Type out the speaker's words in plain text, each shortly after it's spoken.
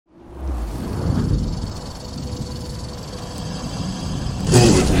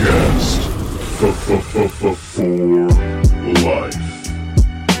life.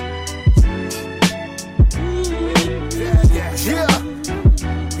 Yeah.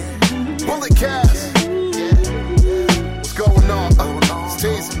 Bullet cast. What's going on? It's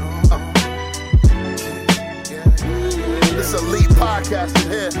Teasy. This elite podcast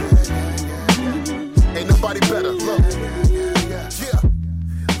in here. Ain't nobody better. Look. Yeah.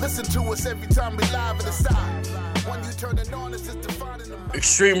 Listen to us every time we live in the side. When you turn it on, it's just defining the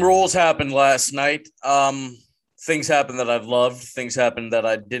Extreme Rules happened last night. Things happened that I loved. Things happened that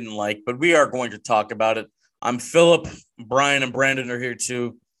I didn't like. But we are going to talk about it. I'm Philip. Brian and Brandon are here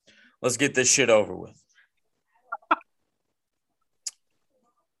too. Let's get this shit over with.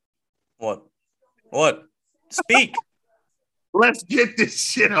 What? Speak. Let's get this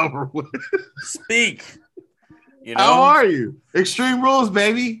shit over with. Speak. You know? How are you? Extreme Rules,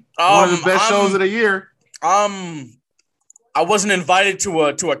 baby. One of the best shows of the year. I wasn't invited to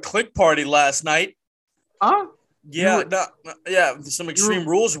a click party last night. Huh? Yeah, some Extreme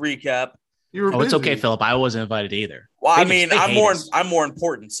Rules recap. You were Oh, it's busy. okay, Philip. I wasn't invited either. Well, I They mean, hate us. I'm more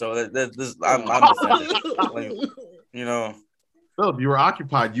important, so I'm offended. Like, you know, Philip, you were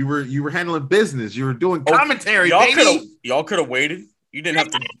occupied. You were handling business. You were doing commentary, y'all baby. could have waited. You didn't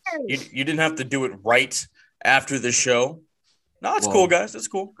have to. You didn't have to do it right after the show. No, it's cool, guys. It's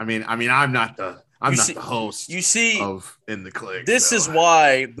cool. I mean, I'm not the See- the host. You see, of In the Click. this so. is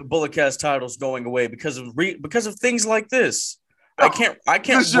why the Bulletcast title's going away because of things like this. I can't.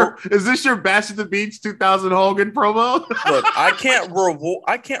 Is this your Bash at the Beach 2000 Hogan promo? Look, I can't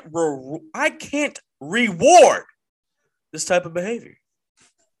reward this type of behavior.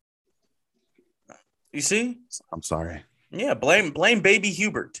 You see? I'm sorry. Yeah, blame baby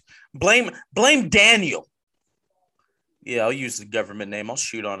Hubert. Blame Daniel. Yeah, I'll use the government name. I'll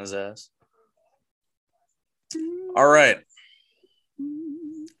shoot on his ass. All right.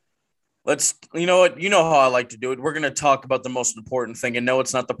 You know what? You know how I like to do it. We're going to talk about the most important thing. And no,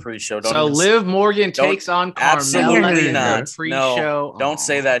 it's not the pre-show. So Liv Morgan takes on Absolutely Carmella not. in the pre-show. No, don't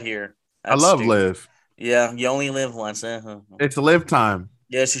say that here. I love stupid. Liv. Yeah, you only live once. It's Liv time.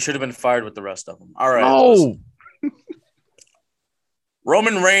 Yeah, she should have been fired with the rest of them. All right. Oh,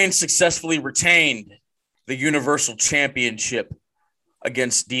 Roman Reigns successfully retained the Universal Championship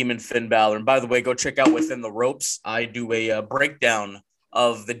against Demon Finn Balor. And by the way, go check out Within the Ropes. I do a breakdown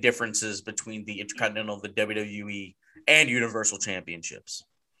of the differences between the Intercontinental, the WWE, and Universal Championships.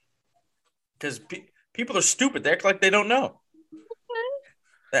 Because people are stupid. They act like they don't know.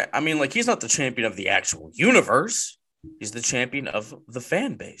 I mean, like, he's not the champion of the actual universe. He's the champion of the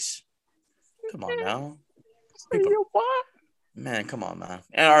fan base. Come on now. Man, come on, man.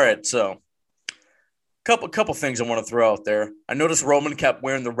 And, all right, so couple things I want to throw out there. I noticed Roman kept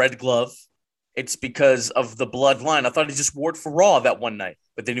wearing the red glove. It's because of the bloodline. I thought he just wore it for Raw that one night,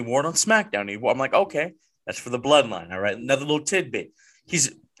 but then he wore it on SmackDown. I'm like, okay, that's for the bloodline. All right, another little tidbit.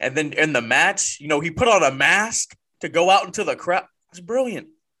 And then in the match, he put on a mask to go out into the crowd. It's brilliant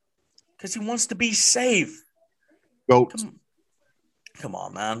because he wants to be safe. goat, Come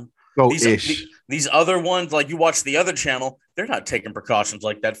on, man. goat-ish. These other ones, like you watch the other channel, they're not taking precautions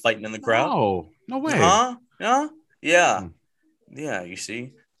like that, fighting in the crowd. No way. Huh? Yeah. Yeah. Yeah. You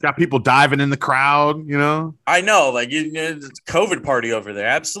see. Got people diving in the crowd. I know, like it's a COVID party over there.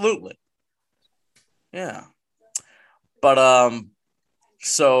 Absolutely. Yeah. But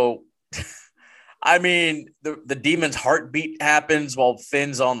so I mean the demon's heartbeat happens while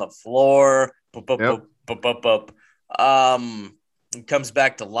Finn's on the floor. He comes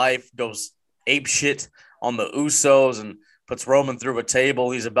back to life, goes ape shit on the Usos and puts Roman through a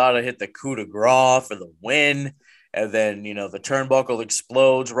table. He's about to hit the coup de grace for the win. And then, the turnbuckle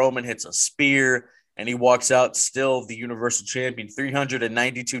explodes. Roman hits a spear, and he walks out still the Universal Champion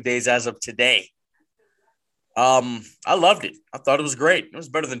 392 days as of today. I loved it. I thought it was great. It was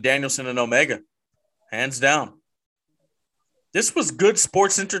better than Danielson and Omega. Hands down. This was good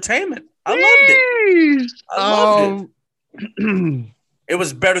sports entertainment. I loved it. It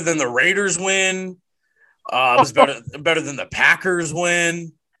was better than the Raiders win. It was better than the Packers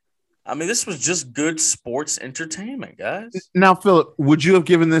win. I mean, this was just good sports entertainment, guys. Now, Philip, would you have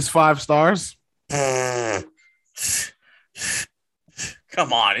given this 5 stars? Come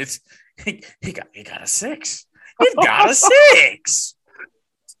on, he got a 6. He got a 6.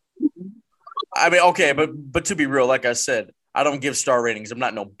 I mean, okay, but to be real, like I said, I don't give star ratings. I'm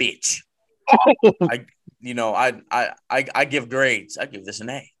not no bitch. I give grades. I give this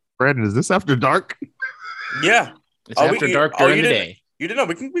an A. Brandon, is this after dark? Yeah, It's after dark during the day. You didn't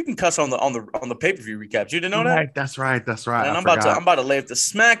know we can cuss on the pay-per-view recaps. You didn't know that? Right, that's right. And I'm about to lay the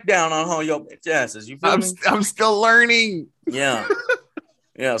smack down on all your bitch asses. You feel me? I'm still learning. Yeah.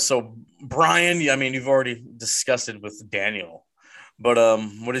 Yeah. So Brian, I mean, you've already discussed it with Daniel, but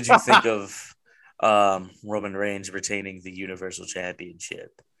what did you think of Roman Reigns retaining the Universal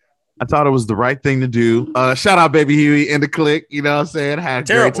Championship? I thought it was the right thing to do. Shout out Baby Huey and the Click. You know what I'm saying? Had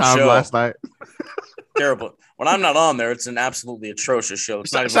a great time last night. Terrible. When I'm not on there, it's an absolutely atrocious show.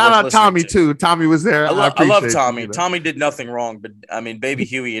 Shout out Tommy too. Tommy was there. I love Tommy. Tommy did nothing wrong, but I mean, Baby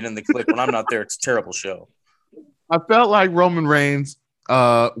Huey and in the Click. When I'm not there, it's a terrible show. I felt like Roman Reigns.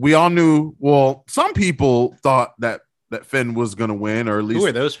 We all knew. Well, some people thought that Finn was going to win, or at least who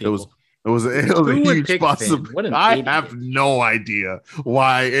are those people? It was a huge possibility. I have no idea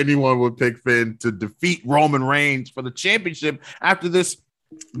why anyone would pick Finn to defeat Roman Reigns for the championship after this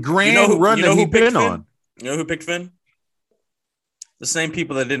grand run that he's been on. You know who picked Finn? The same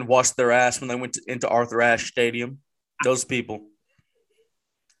people that didn't wash their ass when they went into Arthur Ashe Stadium. Those people.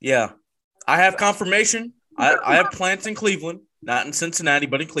 Yeah. I have confirmation. I have plants in Cleveland, not in Cincinnati,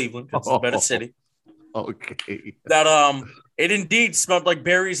 but in Cleveland. It's a better city. Okay. That it indeed smelled like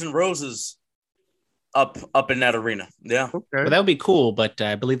berries and roses up in that arena. Yeah. Okay. Well, that would be cool, but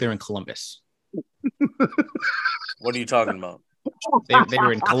I believe they're in Columbus. What are you talking about? They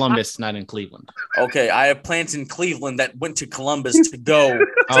were in Columbus, not in Cleveland. Okay, I have plants in Cleveland that went to Columbus to go to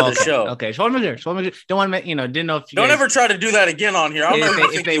the show. Okay, just want to make sure. Don't want to, didn't know if you don't guys, ever try to do that again on here. I don't know who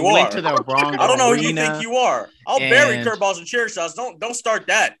you think you went are. to the wrong I don't know who you arena, think you are. I'll bury curveballs and chair shots. Don't start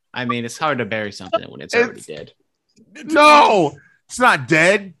that. I mean, it's hard to bury something when it's already dead. No, it's not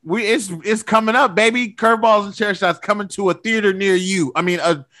dead. It's coming up, baby. Curveballs and chair shots coming to a theater near you. I mean,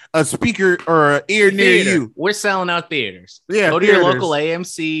 a speaker or an ear near you. We're selling out theaters. Yeah, go to your local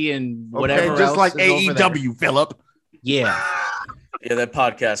AMC and whatever. Okay, just like AEW, Philip. Yeah. Yeah, that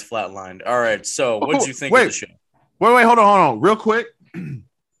podcast flatlined. All right, so what did you think of the show? Wait, hold on, real quick.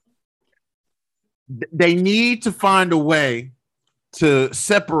 They need to find a way to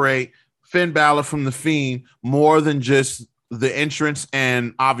separate Finn Balor from the Fiend more than just the entrance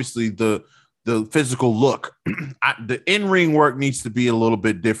and obviously the physical look. The in-ring work needs to be a little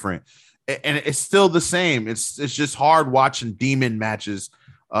bit different, and it's still the same. It's just hard watching demon matches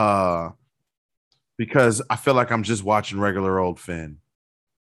because I feel like I'm just watching regular old Finn.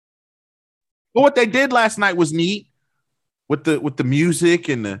 But what they did last night was neat with the music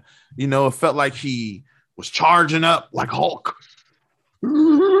and the, it felt like he was charging up like Hulk. His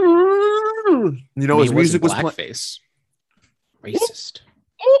music was blackface. Racist.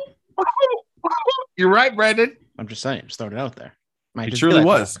 You're right, Brandon. I'm just saying, just throwing it out there. He truly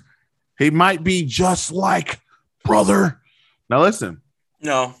was. He might be just like brother. Now listen.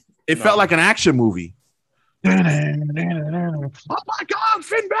 No. It felt like an action movie. Oh my God,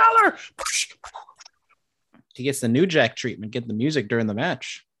 Finn Balor. He gets the New Jack treatment, get the music during the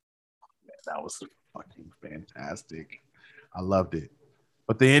match. Man, that was fucking fantastic. I loved it.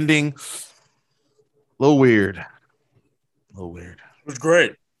 But the ending, a little weird. It was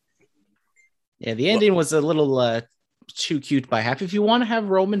great. Yeah, the ending was a little too cute by half. If you want to have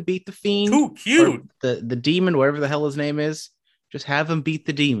Roman beat the Fiend, too cute, the demon, whatever the hell his name is, just have him beat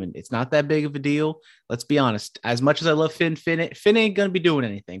the demon. It's not that big of a deal. Let's be honest. As much as I love Finn ain't gonna be doing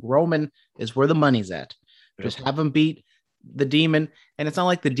anything. Roman is where the money's at. Just have him beat the demon, and it's not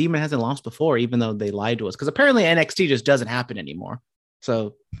like the demon hasn't lost before, even though they lied to us. Because apparently NXT just doesn't happen anymore.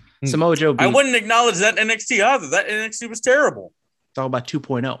 So Samoa Joe, I wouldn't acknowledge that NXT either. That NXT was terrible. It's all about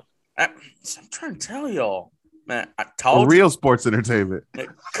 2.0. I'm trying to tell y'all, man. I told real sports entertainment.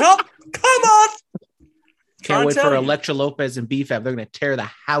 Come on. Can't wait for Elektra Lopez and BFAB. They're going to tear the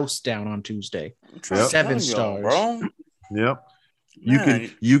house down on Tuesday. 7 stars, bro. Yep.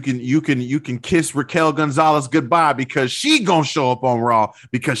 You can kiss Raquel Gonzalez goodbye because she gonna show up on Raw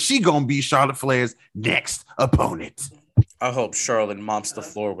because she gonna be Charlotte Flair's next opponent. I hope Charlotte mops the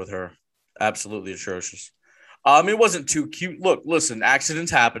floor with her. Absolutely atrocious. It wasn't too cute. Look, listen,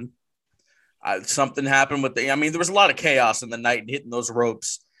 accidents happen. Something happened with there was a lot of chaos in the night and hitting those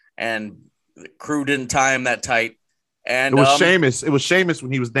ropes, and the crew didn't tie him that tight. And it was Sheamus. It was Sheamus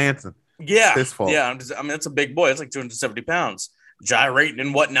when he was dancing. Yeah, his fault. Yeah. It's a big boy. It's like 270 pounds, gyrating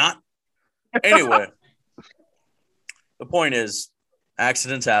and whatnot. Anyway, the point is,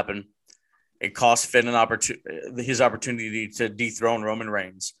 accidents happen. It cost Finn his opportunity to dethrone Roman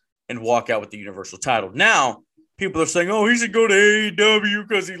Reigns and walk out with the Universal title. Now, people are saying, "Oh, he should go to AEW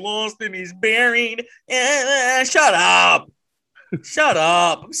because he lost and he's buried." Shut up! Shut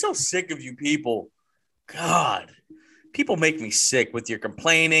up! I'm so sick of you people. God, people make me sick with your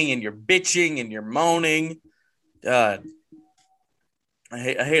complaining and your bitching and your moaning. God, I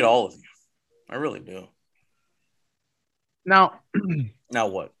hate all of you. I really do. Now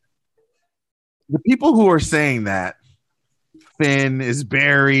what? The people who are saying that Finn is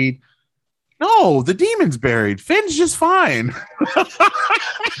buried, No, the demon's buried. Finn's just fine.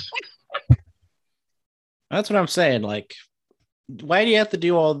 That's what I'm saying. Like, why do you have to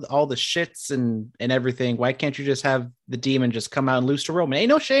do all the shits and everything? Why can't you just have the demon just come out and lose to Roman? Ain't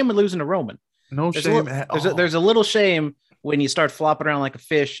no shame in losing to Roman. No There's shame. there's a little shame when you start flopping around like a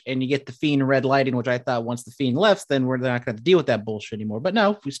fish and you get the Fiend red lighting, which I thought once the Fiend left, then we're not going to deal with that bullshit anymore. But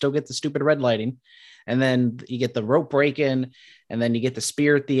no, we still get the stupid red lighting. And then you get the rope breaking, and then you get the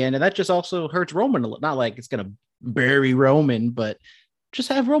spear at the end. And that just also hurts Roman a little. Not like it's going to bury Roman, but just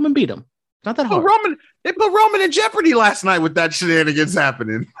have Roman beat him. Not that hard. They put Roman in jeopardy last night with that shenanigans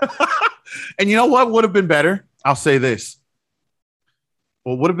happening. And you know what would have been better? I'll say this.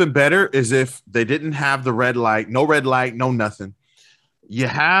 What would have been better is if they didn't have the red light, no nothing. You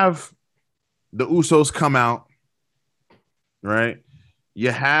have the Usos come out, right? You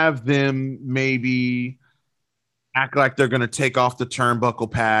have them maybe act like they're going to take off the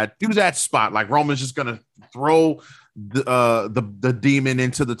turnbuckle pad, do that spot. Like Roman's just going to throw the demon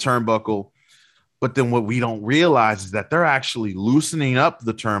into the turnbuckle. But then what we don't realize is that they're actually loosening up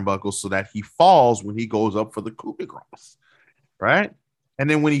the turnbuckle so that he falls when he goes up for the coup de grace, right? And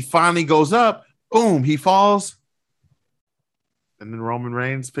then when he finally goes up, boom, he falls. And then Roman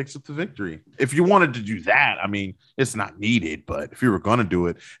Reigns picks up the victory. If you wanted to do that, I mean, it's not needed. But if you were going to do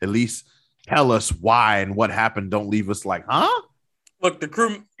it, at least tell us why and what happened. Don't leave us like, huh? Look, the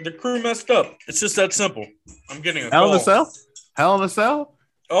crew messed up. It's just that simple. I'm getting a Hell call. in a Cell? Hell in a Cell?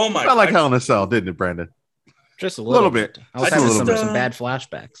 Oh my! Felt like Hell in a Cell, didn't it, Brandon? Just a little bit. I was I having just, some bad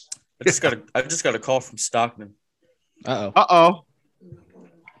flashbacks. I just got a call from Stockton. Uh-oh.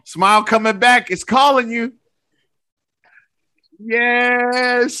 Smile coming back. It's calling you.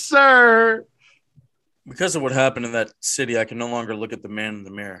 Yes, sir. Because of what happened in that city, I can no longer look at the man in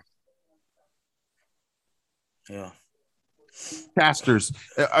the mirror. Yeah. Casters.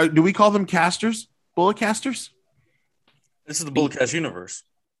 Do we call them casters? Bullet casters? This is the Bulletcast universe.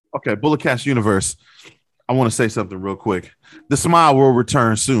 Okay, Bulletcast universe. I want to say something real quick. The smile will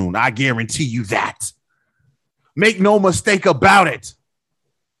return soon. I guarantee you that. Make no mistake about it.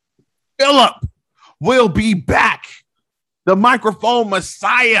 Philip will be back. The microphone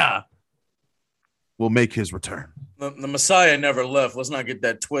Messiah will make his return. The Messiah never left. Let's not get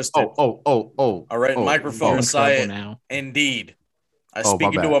that twisted. Oh. All right, microphone Messiah. Now. Indeed. I Oh, speak my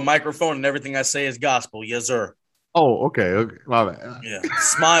into bad. a microphone and everything I say is gospel. Yes, sir. Oh, okay. My bad. Yeah.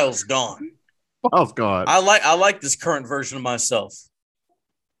 Smile's gone. Oh, God. I like this current version of myself.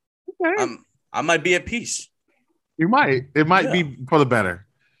 Okay. I might be at peace. You might. It might Yeah. be for the better.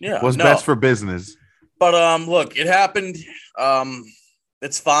 Yeah. What's best for business? But look, it happened.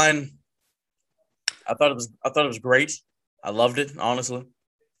 It's fine. I thought it was great. I loved it, honestly. What do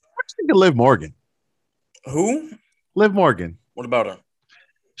you think of Liv Morgan? Who? Liv Morgan. What about her?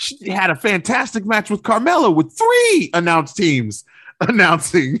 She had a fantastic match with Carmella with 3 announced teams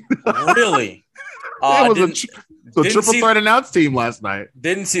announcing. Really? It was didn't a triple see- threat announced team last night.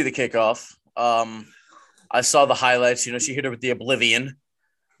 Didn't see the kickoff. I saw the highlights. You know, she hit her with the Oblivion.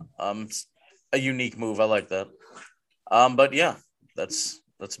 It's a unique move. I like that. But yeah, that's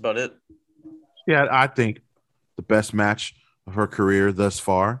about it. Yeah, I think the best match of her career thus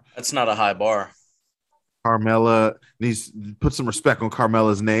far. That's not a high bar. Carmella needs to put some respect on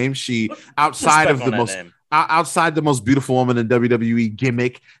Carmella's name. She outside Respect of on the that most name. outside the most beautiful woman in WWE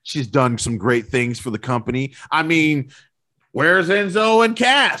gimmick, she's done some great things for the company. I mean, where's Enzo and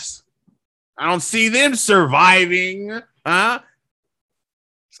Cass? I don't see them surviving. Huh?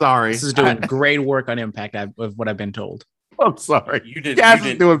 Sorry. This is doing great work on Impact, of what I've been told. I'm sorry. You did. Cass you is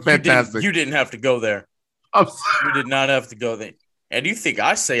didn't- doing you didn't- fantastic. You didn't have to go there. I'm sorry. You did not have to go there. And you think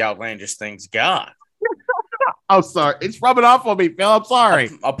I say outlandish things? God, I'm sorry. It's rubbing off on me, Phil. I'm sorry.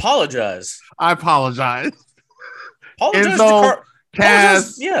 Apologize. I apologize. Apologize Enzo, to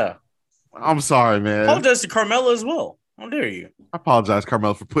Cass. Yeah. I'm sorry, man. Apologize to Carmella as well. How dare you? I apologize,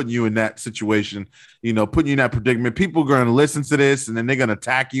 Carmella, for putting you in that situation, putting you in that predicament. People are going to listen to this and then they're going to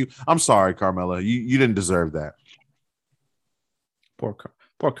attack you. I'm sorry, Carmella. You didn't deserve that. Poor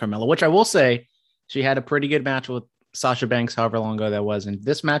Carmella, which I will say, she had a pretty good match with Sasha Banks, however long ago that was. And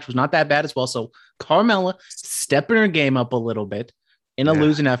this match was not that bad as well. So Carmella stepping her game up a little bit in a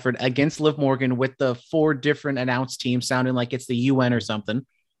losing effort against Liv Morgan with the 4 different announced teams sounding like it's the UN or something.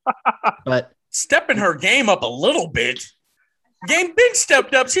 But Stepping her game up a little bit. Game big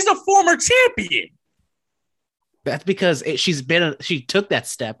stepped up. She's a former champion. that's because she took that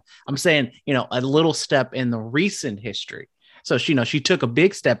step. I'm saying, a little step in the recent history. So she took a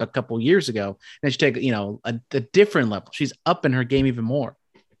big step a couple years ago, and she take, a different level. She's up in her game even more.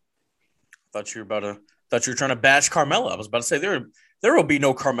 Thought you were trying to bash Carmella. I was about to say There will be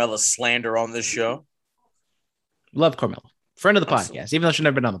no Carmella slander on this show. Love Carmella. Friend of the Awesome. podcast, even though she's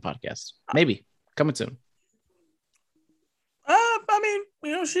never been on the podcast. Maybe. Coming soon. I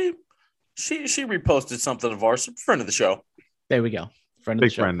mean, she reposted something of ours. Friend of the show. There we go. Friend of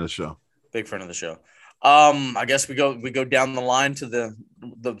Big the show. friend of the show. Big friend of the show. I guess we go down the line to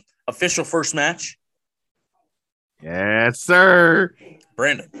the official first match. Yes, sir.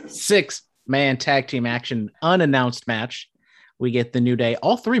 Brandon. 6-man tag team action, unannounced match. We get the New Day,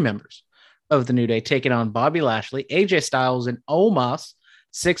 all 3 members of the New Day taking on Bobby Lashley, AJ Styles, and Omos.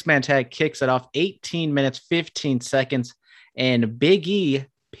 6-man tag kicks it off 18 minutes, 15 seconds, and Big E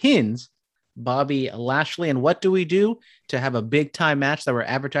pins Bobby Lashley. And what do we do to have a big time match that we're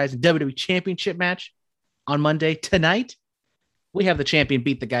advertising? WWE Championship match on Monday tonight. We have the champion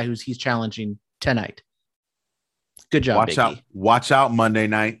beat the guy he's challenging tonight. Good job, Big E. Watch out Monday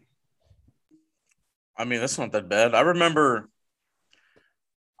night. I mean, that's not that bad. I remember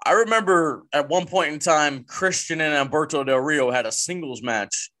at one point in time, Christian and Alberto Del Rio had a singles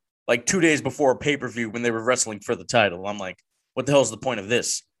match like 2 days before a pay-per-view when they were wrestling for the title. I'm like, what the hell is the point of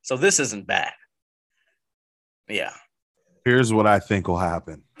this? So this isn't bad. Yeah. Here's what I think will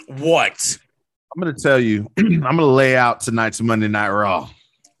happen. What? I'm going to tell you. I'm going to lay out tonight's Monday Night Raw.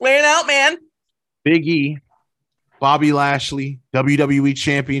 Lay it out, man. Big E, Bobby Lashley, WWE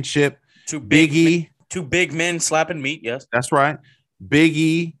Championship. Two big men slapping meat. Yes, that's right. Big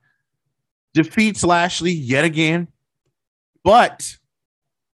E defeats Lashley yet again, but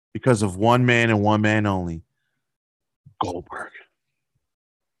because of one man and one man only, Goldberg.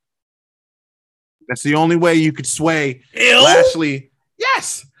 That's the only way you could sway Lashley.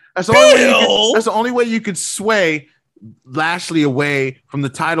 Yes, that's the only way. That's the only way you could sway Lashley away from the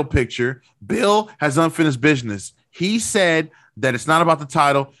title picture. Bill has unfinished business. He said that it's not about the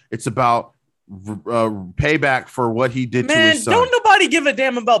title; it's about payback for what he did to his son. Don't nobody give a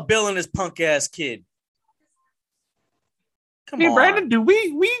damn about Bill and his punk ass kid. Come on, Brandon. Do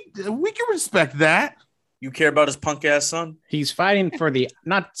we can respect that? You care about his punk ass son? He's fighting for the.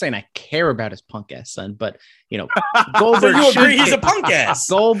 Not saying I care about his punk ass son, but Goldberg. So you agree he's a punk ass?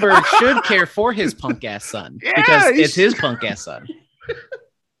 Goldberg should care for his punk ass son because it's his punk ass son.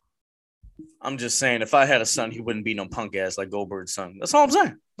 I'm just saying, if I had a son, he wouldn't be no punk ass like Goldberg's son. That's all I'm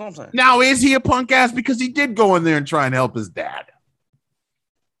saying. Now, is he a punk ass because he did go in there and try and help his dad?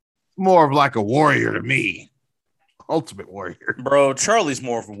 More of like a warrior to me. Ultimate warrior. Bro, Charlie's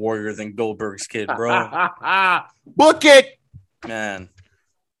more of a warrior than Goldberg's kid, bro. Book it. Man.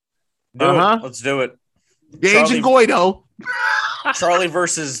 Do it. Let's do it. Gage and Goido. Charlie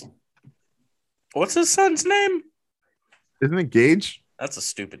versus... What's his son's name? Isn't it Gage? That's a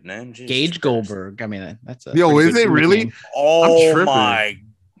stupid name. Jesus Gage Christ. Goldberg. I mean, that's a... Yo, is it really? Name. Oh, my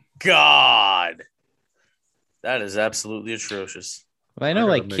God. That is absolutely atrocious. Well, I know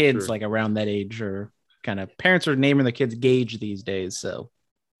like kids like around that age are kind of... Parents are naming their kids Gage these days, so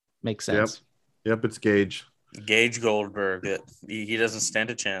makes sense. Yep, it's Gage. Gage Goldberg. He doesn't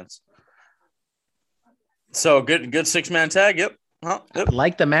stand a chance. So, good 6-man tag. Yep. Yep. I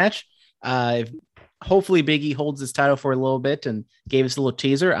like the match. Hopefully Big E holds his title for a little bit and gave us a little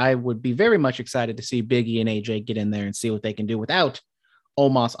teaser. I would be very much excited to see Big E and AJ get in there and see what they can do without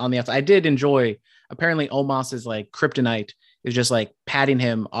Omos on the outside. I did enjoy, apparently Omos's like kryptonite is just like patting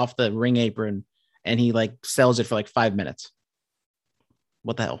him off the ring apron and he like sells it for like 5 minutes.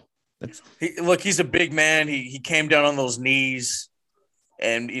 What the hell? He's a big man. He came down on those knees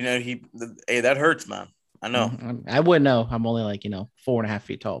and that hurts, man. I know. I wouldn't know. I'm only like, 4.5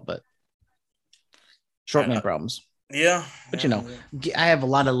 feet tall, but short man problems. Yeah. But I have a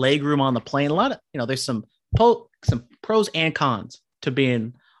lot of leg room on the plane. A lot of, there's some pros and cons to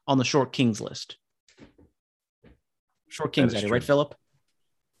being on the short kings list. Short kings, Eddie, right, Philip?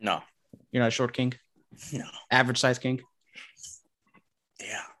 No. You're not a short king? No. Average size king?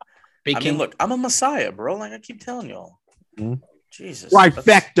 Yeah. Big king? Look, I'm a messiah, bro. Like I keep telling y'all. Mm-hmm. Jesus.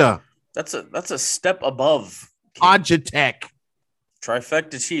 Trifecta. That's a step above. Agitek.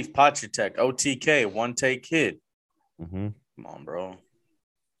 Trifecta Chief, Pachitek, OTK, One Take Kid. Mm-hmm. Come on, bro.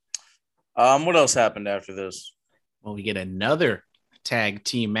 What else happened after this? Well, we get another tag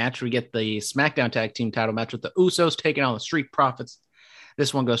team match. We get the SmackDown tag team title match with the Usos taking on the Street Profits.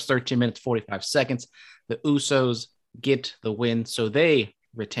 This one goes 13 minutes, 45 seconds. The Usos get the win, so they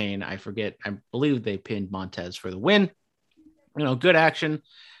retain. I believe they pinned Montez for the win. Good action.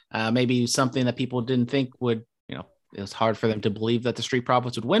 Maybe something that people didn't think would, it was hard for them to believe that the Street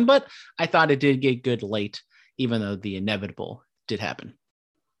Profits would win, but I thought it did get good late, even though the inevitable did happen.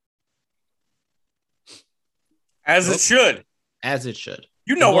 As it should. As it should.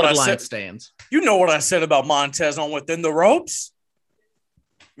 You know what I Bloodline said. Stands. You know what I said about Montez on Within the Ropes.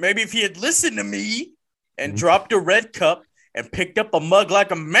 maybe if he had listened to me and dropped a red cup and picked up a mug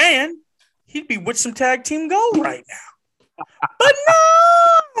like a man, he'd be with some tag team gold right now. But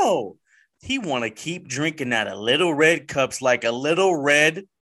no, he want to keep drinking out of little red cups like a little red.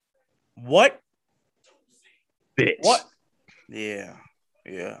 What? Bitch. What? Yeah,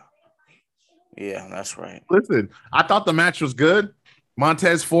 that's right. Listen, I thought the match was good.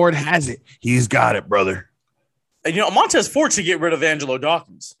 Montez Ford has it. He's got it, brother. And Montez Ford should get rid of Angelo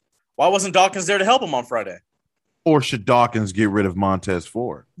Dawkins. Why wasn't Dawkins there to help him on Friday? Or should Dawkins get rid of Montez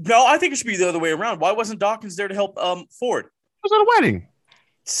Ford? No, I think it should be the other way around. Why wasn't Dawkins there to help Ford? He was at a wedding.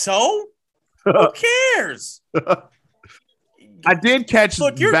 So? Who cares? I did catch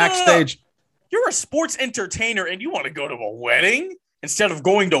backstage. You're a sports entertainer and you want to go to a wedding instead of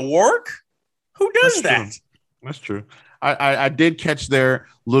going to work? Who does that? That's true. I did catch their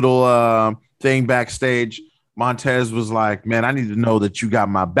little thing backstage. Montez was like, man, I need to know that you got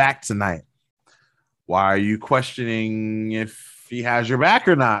my back tonight. Why are you questioning if he has your back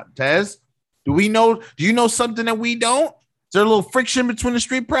or not, Tez? Do you know something that we don't? Is there a little friction between the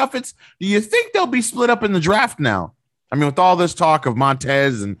Street Profits? Do you think they'll be split up in the draft now? I mean, with all this talk of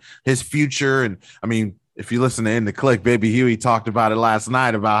Montez and his future, and I mean, if you listen to In the Click, Baby Huey talked about it last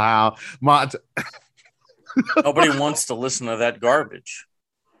night about how nobody wants to listen to that garbage.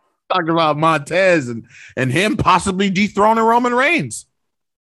 Talking about Montez and him possibly dethroning Roman Reigns.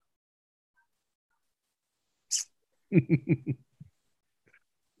 You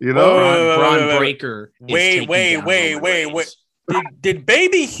know, Braun Breaker. Wait. Did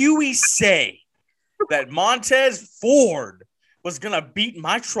Baby Huey say that Montez Ford was gonna beat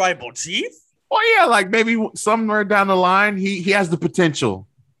my tribal chief? Oh yeah, like maybe somewhere down the line, he has the potential.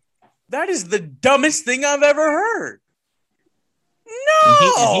 That is the dumbest thing I've ever heard.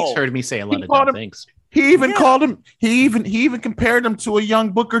 No, he's heard me say a lot of dumb things. He even called him. He even compared him to a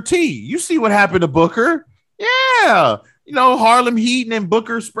young Booker T. You see what happened to Booker? Yeah, Harlem Heat and then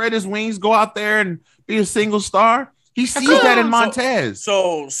Booker spread his wings, go out there and be a single star. He sees that in Montez.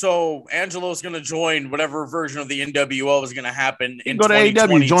 So Angelo's going to join whatever version of the NWO is going to happen in go to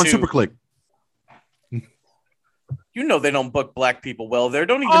 2022. AEW, join SuperClick. They don't book black people well there.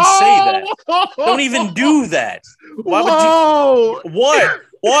 Don't even say that. Don't even do that. Why would you?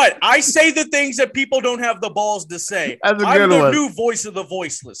 What? I say the things that people don't have the balls to say. That's a I'm good the one. new voice of the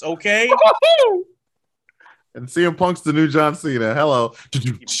voiceless, okay? And CM Punk's the new John Cena. Hello.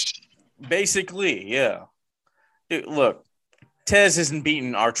 Basically, yeah. Dude, look, Tez isn't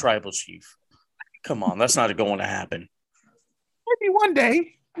beating our tribal chief. Come on, that's not going to happen. Maybe one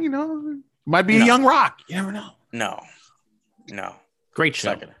day, might be a young Rock. You never know. No. Great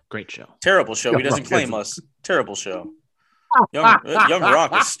show. Great show. Terrible show. He doesn't claim us. Terrible show. Young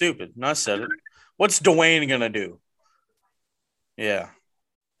Rock is stupid. I said it. What's Dwayne going to do? Yeah.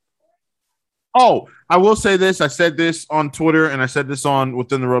 Oh, I will say this. I said this on Twitter and I said this on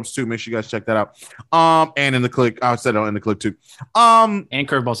Within the Ropes too. Make sure you guys check that out. And in the click, I said it in the click too. And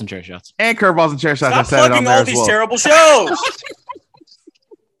Curveballs and Chair Shots. And Curveballs and Chair Shots. Stop I said it on there all as these well. terrible shows.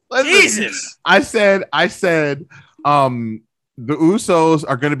 Listen, Jesus. I said, the Usos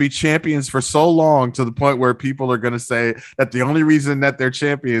are going to be champions for so long to the point where people are going to say that the only reason that they're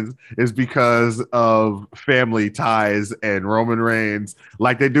champions is because of family ties and Roman Reigns,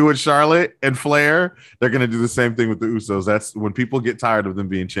 like they do with Charlotte and Flair. They're going to do the same thing with the Usos. That's when people get tired of them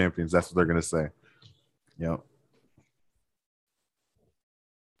being champions. That's what they're going to say. Yep.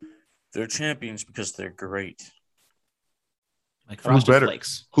 They're champions because they're great. Like Who's better?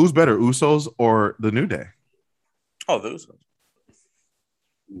 Flakes. Who's better, Usos or the New Day? Oh, those.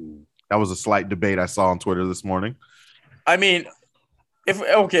 That was a slight debate I saw on Twitter this morning. I mean,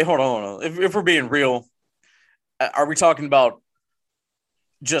 hold on. If we're being real, are we talking about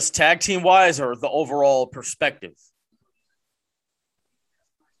just tag team wise or the overall perspective?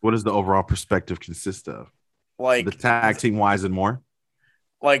 What does the overall perspective consist of? Like the tag team wise and more?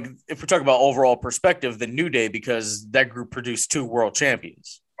 Like if we're talking about overall perspective, the New Day, because that group produced 2 world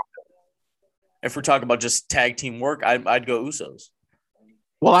champions. If we're talking about just tag team work, I'd go Usos.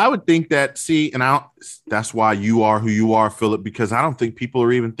 Well, I would think that, that's why you are who you are, Philip, because I don't think people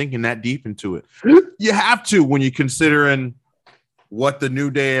are even thinking that deep into it. You have to when you're considering what the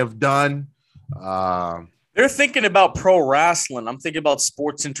New Day have done. They're thinking about pro wrestling. I'm thinking about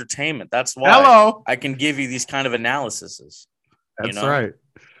sports entertainment. That's why I can give you these kind of analyses. That's right.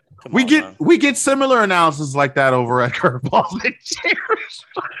 We get similar analysis like that over at Curveballs and Chairs.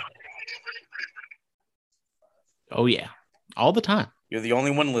 Oh, yeah. All the time. You're the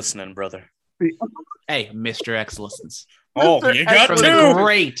only one listening, brother. Hey, Mr. X listens. Oh, you got From two. the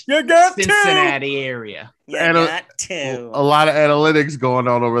great You got Cincinnati area. You And got two. a lot of analytics going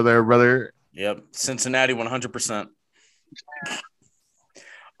on over there, brother. Yep, Cincinnati 100%.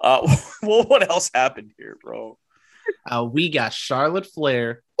 Well, what else happened here, bro? We got Charlotte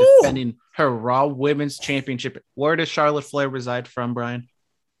Flair Ooh. defending her Raw Women's Championship. Where does Charlotte Flair reside from, Brian?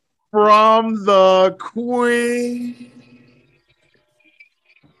 From the Queen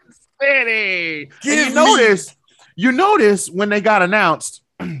City. You notice when they got announced,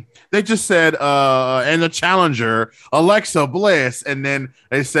 they just said, and the challenger, Alexa Bliss. And then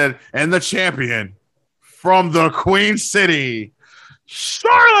they said, and the champion from the Queen City,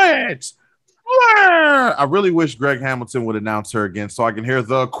 Charlotte Flair. I really wish Greg Hamilton would announce her again so I can hear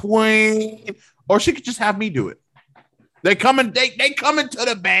the Queen, or she could just have me do it. They coming to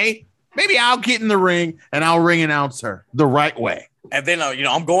the Bay. Maybe I'll get in the ring and I'll ring announce her the right way. And then,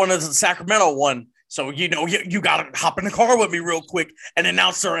 I'm going to the Sacramento one. So, you got to hop in the car with me real quick and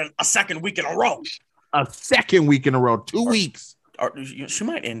announce her a second week in a row. A second week in a row, 2 weeks. Or she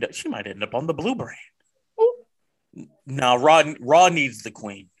might end up on the Blue Brand. Now, Raw needs the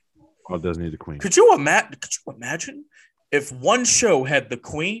Queen. Oh, it does need the Queen. Could you imagine if one show had the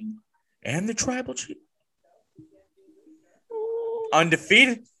Queen and the Tribal Chief?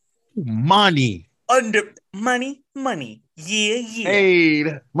 Undefeated. Money. Money. Yeah.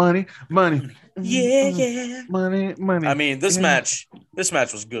 Hey, money. Yeah. Money. I mean, this match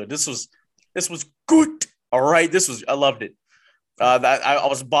was good. This was good. All right. I loved it. I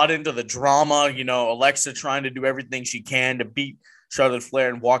was bought into the drama, Alexa trying to do everything she can to beat Charlotte Flair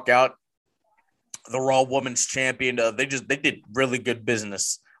and walk out the Raw Women's Champion. They did really good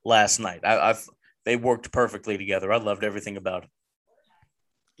business last night. They worked perfectly together. I loved everything about it.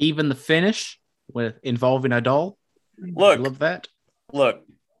 Even the finish involving a doll. Look, I love that. Look,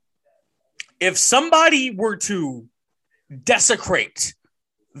 if somebody were to desecrate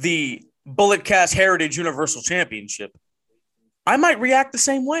the Bullet Cast Heritage Universal Championship, I might react the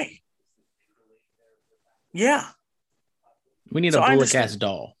same way. Yeah. We need a Bullet Cast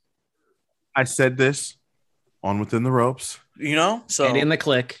doll. I said this on Within the Ropes. So and in the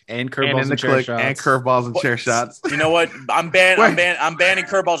click and curveballs and chair shots. And curveballs and chair shots. You know what? I'm banning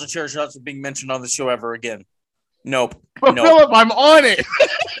curveballs and chair shots from being mentioned on the show ever again. Nope. But Philip, I'm on it.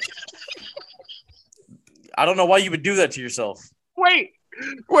 I don't know why you would do that to yourself. Wait.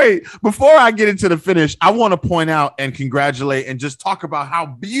 Before I get into the finish, I want to point out and congratulate and just talk about how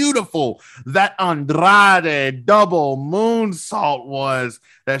beautiful that Andrade double moonsault was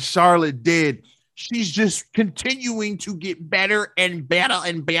that Charlotte did. She's just continuing to get better and better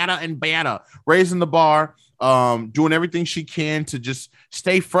and better and better, raising the bar, doing everything she can to just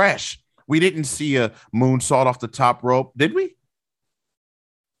stay fresh. We didn't see a moonsault off the top rope, did we?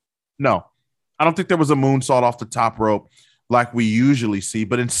 No, I don't think there was a moonsault off the top rope like we usually see,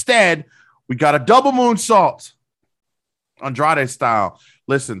 but instead we got a double moonsault, Andrade style.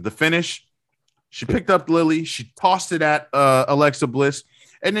 Listen, the finish, she picked up Lily, she tossed it at Alexa Bliss,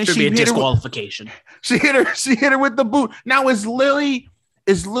 and then she hit disqualification. She hit her with the boot. Now is Lily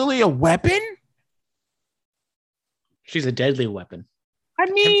a weapon? She's a deadly weapon. I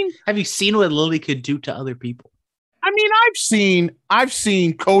mean, have you seen what Lily could do to other people? I mean, I've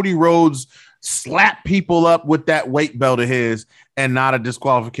seen Cody Rhodes slap people up with that weight belt of his and not a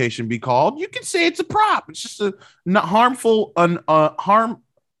disqualification be called. You can say it's a prop. It's just a not harmful,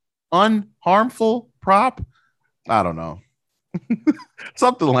 unharmful prop. I don't know.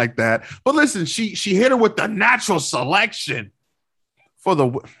 Something like that. But listen, she hit her with the natural selection for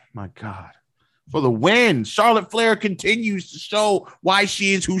the win. Charlotte Flair continues to show why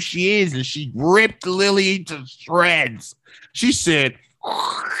she is who she is, and she ripped Lily to shreds. She said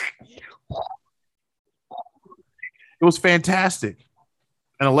it was fantastic.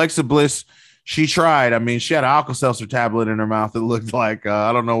 And Alexa Bliss, she tried. I mean, she had an Alka-Seltzer tablet in her mouth. It looked like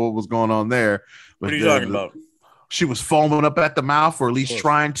I don't know what was going on there. But what are you talking about? She was foaming up at the mouth, or at least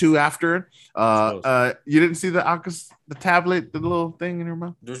trying to after. You didn't see the tablet, the little thing in her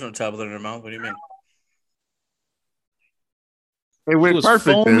mouth? There's no tablet in her mouth. What do you mean? It went was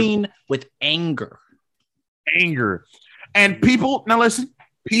perfect. Foaming with anger. And people, now listen,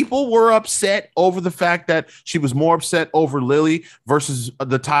 people were upset over the fact that she was more upset over Lily versus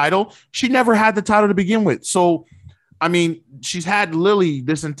the title. She never had the title to begin with. So, I mean, she's had Lily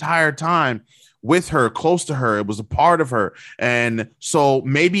this entire time with her, close to her. It was a part of her. And so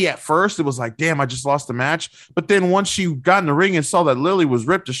maybe at first it was like, damn, I just lost the match. But then once she got in the ring and saw that Lily was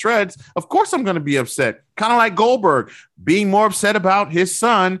ripped to shreds, of course I'm going to be upset. Kind of like Goldberg being more upset about his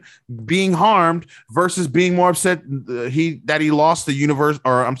son being harmed versus being more upset that he lost the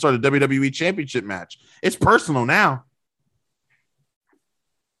WWE Championship match. It's personal now.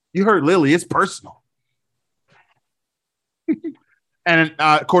 You heard Lily. It's personal. And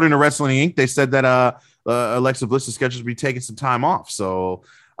according to Wrestling Inc., they said that Alexa Bliss is scheduled to be taking some time off. So,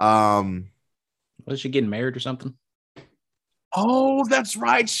 Was she getting married or something? oh, that's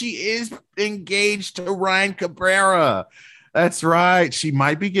right. She is engaged to Ryan Cabrera. That's right. She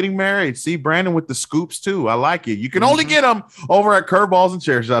might be getting married. See, Brandon with the scoops too. I like it. You can only get them over at Curveballs and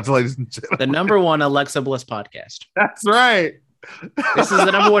Chair Shots, ladies and gentlemen. The number one Alexa Bliss podcast. That's right. This is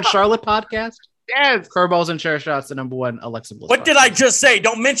the number one Charlotte podcast. Yes. Curveballs and Chair Shots, the number one Alexa Bliss. What did I just say?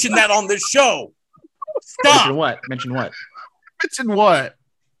 Don't mention that on this show. Stop. Mention what? Mention what? Mention what?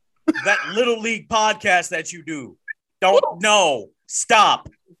 That Little League podcast that you do. Don't know. Stop.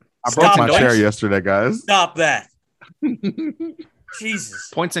 I broke my Doinks? chair yesterday, guys. Stop that. Jesus.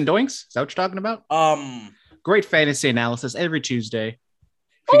 Points and Doinks? Is that what you're talking about? Um, Great fantasy analysis every Tuesday.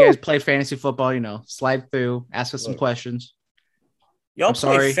 If you guys play fantasy football, slide through, ask us some questions. y'all I'm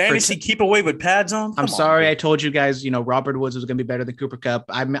sorry play for fantasy keep away with pads on? I'm Come on, sorry I dude. told you guys, Robert Woods was going to be better than Cooper Cup.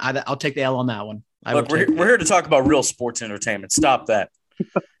 I'll take the L on that one. Look, we're here to talk about real sports entertainment. Stop that.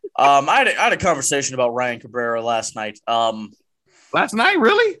 I had a conversation about Ryan Cabrera last night. Last night,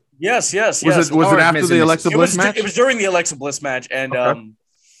 really? Yes. Was Oh, it after missing the this. Alexa Bliss match? It was during the Alexa Bliss match, and Okay.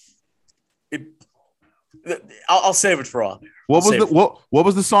 I'll save it for all. What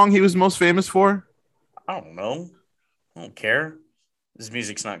was the song he was most famous for? I don't know. I don't care. His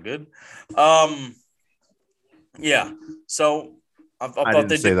music's not good. Yeah. So I I thought didn't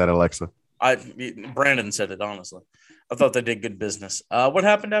they say did. that, Alexa. Brandon said it honestly. I thought they did good business. What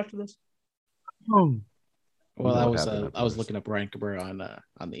happened after this? Well, You know I what was happened after I was this. looking up Ryan Cabrera on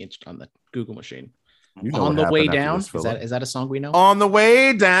the Google machine. You know On what the way happened after down, this, fella. is that a song we know? On the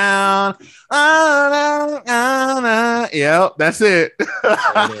way down. Yep, that's it. There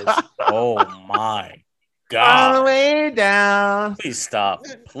it is. Oh my On the God! way down. Please stop.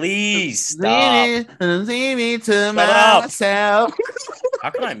 Please stop. See me to Shut up. myself. How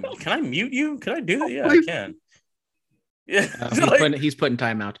can I mute you? Can I do that? Yeah, I can. Yeah. He's putting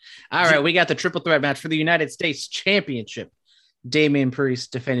time out. All right, we got the triple threat match for the United States Championship. Damian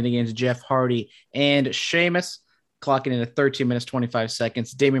Priest defending against Jeff Hardy and Sheamus, clocking in at 13 minutes, 25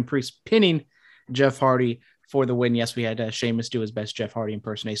 seconds. Damian Priest pinning Jeff Hardy for the win. Yes, we had Sheamus do his best Jeff Hardy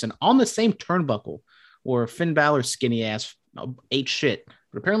impersonation on the same turnbuckle where Finn Balor's skinny ass ate shit.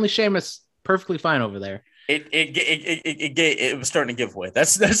 But apparently Sheamus perfectly fine over there. It was starting to give way.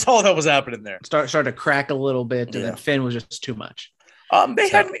 That's all that was happening there. Started to crack a little bit, and Yeah. then Finn was just too much. They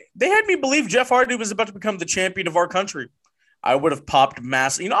had me believe Jeff Hardy was about to become the champion of our country. I would have popped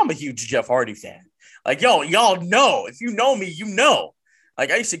mass. I'm a huge Jeff Hardy fan. Like, y'all know. If you know me, you know. Like,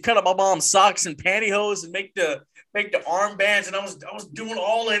 I used to cut up my mom's socks and pantyhose and make the armbands, and I was doing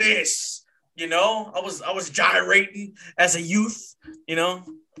all of this. I was gyrating as a youth. I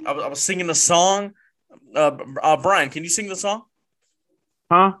was singing the song. Brian, can you sing the song?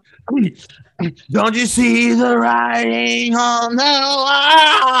 Huh? Don't you see the writing on the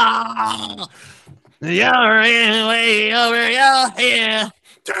wall? You're way over your head.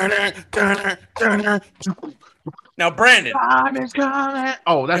 Turner. Now, Brandon. Time is coming.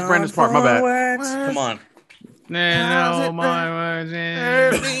 Oh, that's Brandon's part. My bad. Come on. No, my words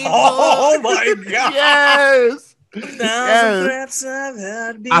in. Oh my God. Yes. Yes.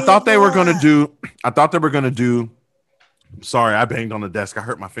 I thought they were gonna do. Sorry, I banged on the desk. I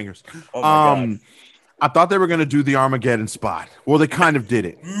hurt my fingers. Oh my God. I thought they were gonna do the Armageddon spot. Well, they kind of did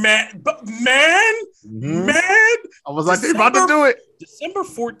it. Man. Mhm. I was like, they're about to December- do it. December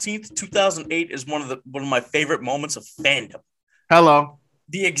 14th, 2008 is one of my favorite moments of fandom. Hello.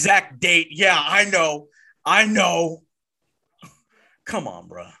 The exact date. Yeah, I know. Come on,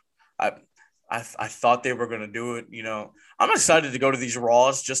 bro. I thought they were going to do it. I'm excited to go to these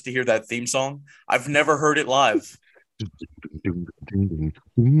Raws just to hear that theme song. I've never heard it live.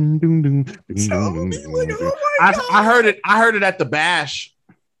 I heard it. I heard it at the Bash.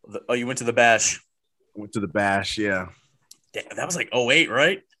 Oh, you went to the Bash. Went to the Bash. Yeah. Damn, that was like 08,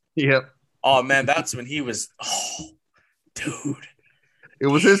 right? Yep. Oh, man, that's when he was. Oh, dude. It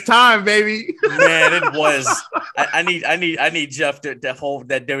was his time, baby. Man, it was. I need Jeff to hold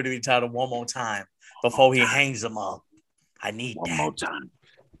that WWE title one more time before he hangs him up. I need One that. more time.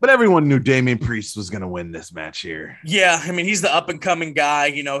 But everyone knew Damian Priest was going to win this match here. Yeah, I mean, he's the up and coming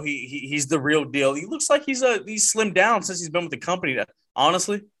guy. He's the real deal. He looks like he's slimmed down since he's been with the company.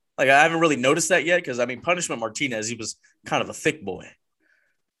 Honestly, like I haven't really noticed that yet because Punishment Martinez, he was kind of a thick boy.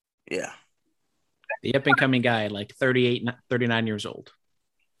 Yeah. The up and coming guy, like 38, 39 years old.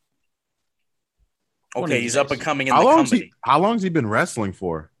 One of Okay, these he's up days. and coming in the company. How long has he been wrestling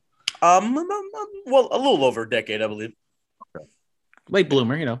for? Well, a little over a decade, I believe. Late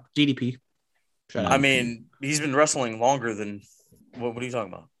bloomer, DDP. Shout out. I mean, he's been wrestling longer than what are you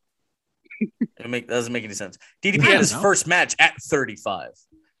talking about? That doesn't make any sense. DDP had his first match at 35.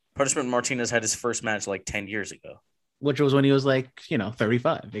 Punishment Martinez had his first match like 10 years ago. Which was when he was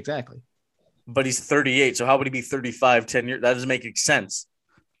 35. Exactly. But he's 38. So how would he be 35 10 years? That doesn't make any sense.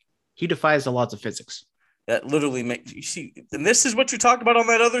 He defies the laws of physics. That literally makes you see. And this is what you talked about on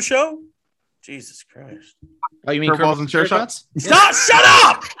that other show? Jesus Christ. Oh, you mean Curveballs and chair shots? Stop! Shut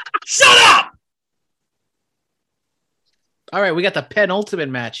up! Shut up! All right, we got the penultimate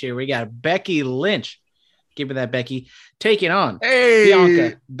match here. We got Becky Lynch. Give me that, Becky. Taking on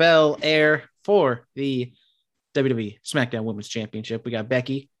Bianca Belair for the WWE SmackDown Women's Championship. We got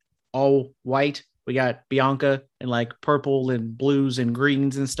Becky, all white. We got Bianca in purple and blues and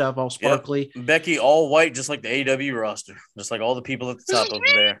greens and stuff, all sparkly. Yep. Becky, all white, just like the AW roster. Just like all the people at the top over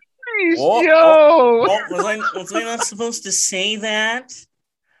there. Was I not supposed to say that?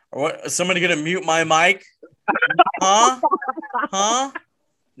 Or what? Is somebody going to mute my mic? Huh?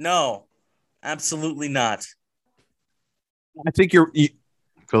 No, absolutely not. I think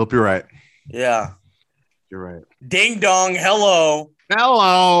Philip, you're right. Yeah. You're right. Ding dong. Hello.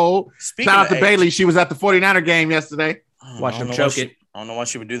 Shout out to Bailey. She was at the 49er game yesterday. Watch him choke it. I don't know why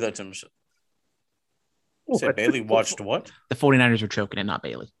she would do that to me. You said Bailey watched what? The 49ers were choking it, not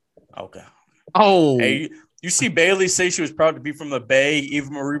Bailey. Okay. Oh. Hey, you see Bailey say she was proud to be from the Bay. Eva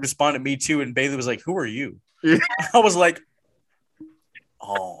Marie responded, "Me too." And Bailey was like, "Who are you?" Yeah. I was like,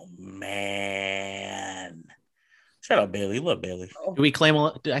 "Oh man!" Shout out Bailey. Love Bailey. Do we claim?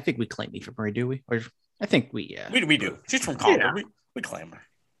 I think we claim Eva Marie. Do we? Or I think we. We do. She's from Congo. Yeah. We claim her.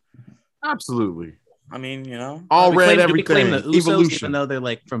 Absolutely. I mean, all red everything. Do we claim the Usos, Evolution. even though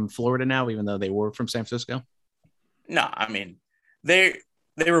they're from Florida now, even though they were from San Francisco? No, I mean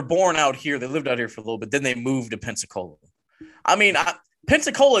they were born out here. They lived out here for a little bit. Then they moved to Pensacola. I mean,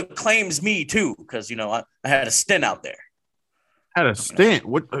 Pensacola claims me too because I had a stint out there. Had a stint?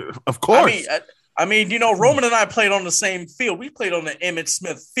 What? Of course. I mean, Roman and I played on the same field. We played on the Emmitt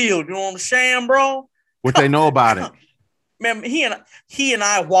Smith Field. You know what I'm saying, bro? What they know about it? Man, he and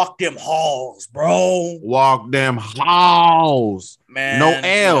I walked them halls, bro. Walk them halls. Man, no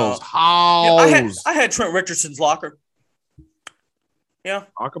L's. Halls. I had Trent Richardson's locker. Yeah.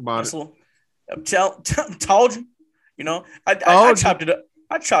 Talk about it. Told you. I chopped it up.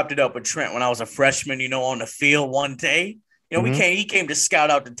 I chopped it up with Trent when I was a freshman, on the field one day. He came to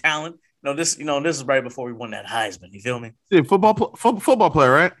scout out the talent. This is right before we won that Heisman. You feel me? Yeah, football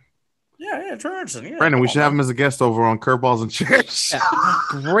player, right? Yeah, Trent Richardson. Yeah. Brandon, we should have him as a guest over on Curveballs and Chairs.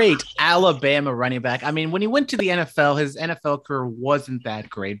 Great Alabama running back. I mean, when he went to the NFL, his NFL career wasn't that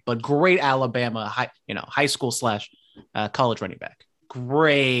great, but great Alabama high school / college running back.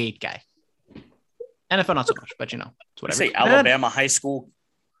 Great guy. NFL not so much, but it's whatever. Say Alabama high school.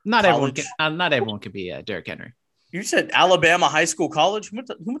 Not college? everyone can be Derrick Henry. You said Alabama high school college. Who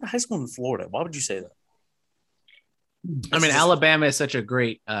went to high school in Florida? Why would you say that? I mean, Alabama is such a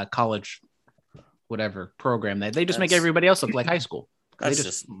great college, whatever program that they just make everybody else look like high school. They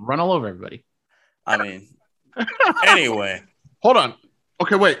just run all over everybody. I mean, anyway. Hold on.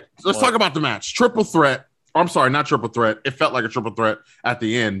 Okay, wait. Let's talk about the match. Triple threat. I'm sorry, not triple threat. It felt like a triple threat at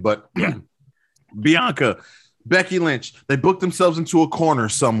the end, but Bianca, Becky Lynch, they booked themselves into a corner,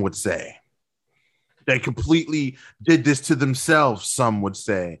 some would say. They completely did this to themselves, some would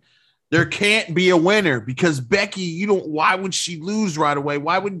say. There can't be a winner because Becky, why would she lose right away?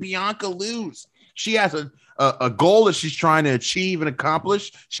 Why would Bianca lose? She has a goal that she's trying to achieve and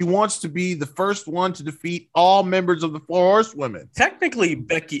accomplish. She wants to be the first one to defeat all members of the Four Horsewomen. Technically,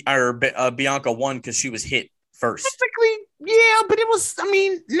 Bianca won because she was hit first. Technically, yeah, but it was,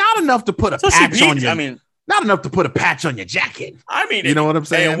 not enough to put a patch on you. Not enough to put a patch on your jacket. I mean, you know what I'm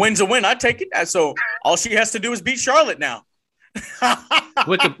saying? Hey, a win's a win. I take it. So all she has to do is beat Charlotte now.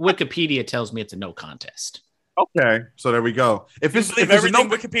 Wikipedia tells me it's a no contest. Okay, so there we go. If everything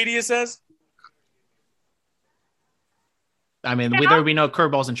Wikipedia says, I mean, there would be no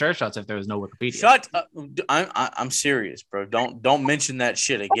curveballs and chair shots if there was no Wikipedia. Shut up! I'm serious, bro. Don't mention that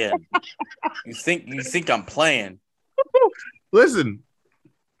shit again. You think I'm playing? Listen,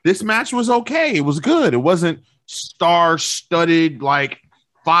 this match was okay. It was good. It wasn't star-studded,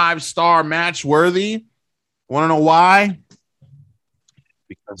 5-star match worthy. Want to know why?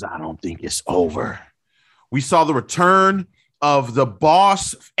 Because I don't think it's over. We saw the return of the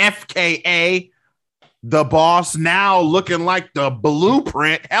boss, FKA, the boss, now looking like the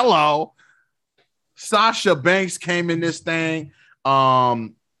blueprint. Hello. Sasha Banks came in this thing,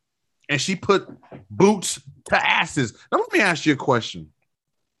 and she put boots to asses. Now, let me ask you a question.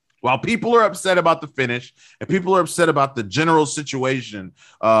 While people are upset about the finish and people are upset about the general situation,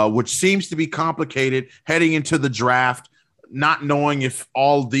 which seems to be complicated heading into the draft, not knowing if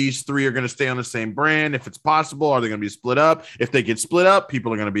all these three are going to stay on the same brand, if it's possible, are they going to be split up? If they get split up,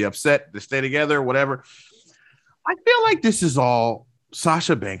 people are going to be upset. They stay together, whatever. I feel like this is all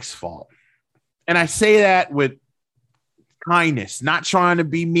Sasha Banks' fault. And I say that with kindness, not trying to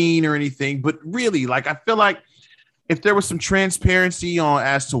be mean or anything, but really, like, I feel like if there was some transparency on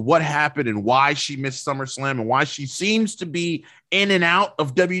as to what happened and why she missed SummerSlam and why she seems to be in and out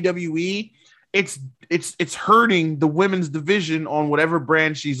of WWE, it's hurting the women's division on whatever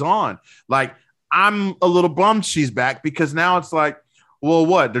brand she's on. Like, I'm a little bummed she's back because now it's like, well,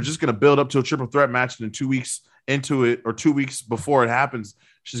 what? They're just going to build up to a triple threat match and then 2 weeks into it or 2 weeks before it happens,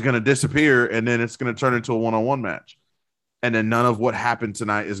 she's going to disappear and then it's going to turn into a one-on-one match. And then none of what happened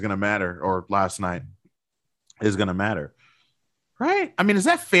tonight is going to matter, or last night is going to matter. Right? I mean, is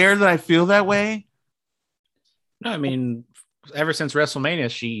that fair that I feel that way? No, I mean, ever since WrestleMania,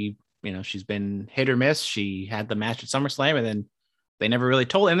 she's been hit or miss. She had the match at SummerSlam, and then they never really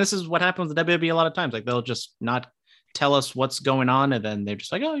told. And this is what happens with WWE a lot of times. Like, they'll just not tell us what's going on, and then they're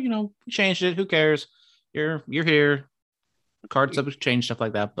just like, oh, we changed it. Who cares? You're here. Cards have changed, stuff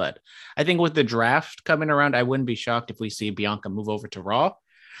like that. But I think with the draft coming around, I wouldn't be shocked if we see Bianca move over to Raw,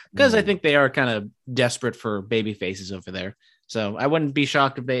 because I think they are kind of desperate for baby faces over there. So I wouldn't be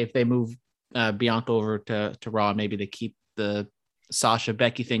shocked if they move Bianca over to Raw. Maybe they keep the Sasha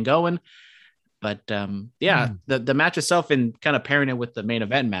Becky thing going. But the match itself, and kind of pairing it with the main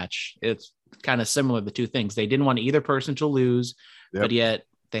event match, it's kind of similar, the two things. They didn't want either person to lose, but yet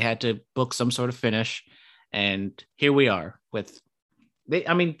they had to book some sort of finish. And here we are once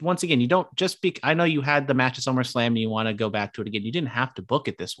again, you don't just be, I know you had the match at SummerSlam and you want to go back to it again. You didn't have to book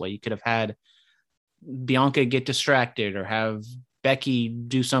it this way. You could have had Bianca get distracted or have Becky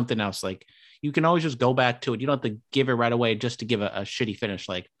do something else. Like, you can always just go back to it. You don't have to give it right away just to give a shitty finish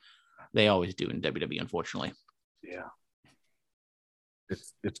like they always do in WWE, unfortunately. Yeah.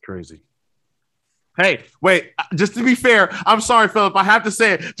 It's crazy. Hey, wait, just to be fair, I'm sorry, Philip, I have to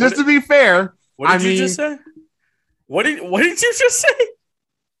say it. Just to be fair. What did you just say? What did you just say?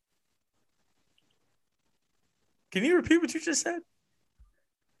 Can you repeat what you just said?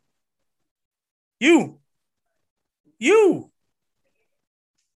 You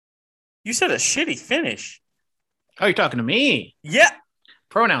said a shitty finish. Oh, you're talking to me? Yeah.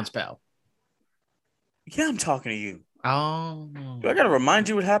 Pronouns, pal. Yeah, I'm talking to you. Oh. Do I got to remind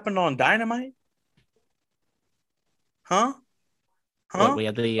you what happened on Dynamite? Huh? What, we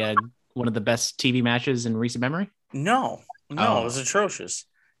had the one of the best TV matches in recent memory? No, it was atrocious.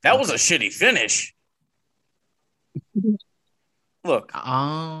 That was a shitty finish. Look,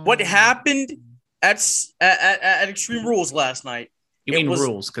 what happened at Extreme Rules last night? You mean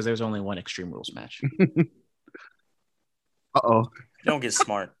Rules, because there's only one Extreme Rules match. Uh-oh. Don't get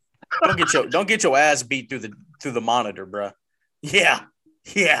smart. Don't get your ass beat through the monitor, bro. Yeah.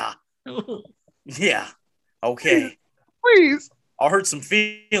 Okay. Please. I'll hurt some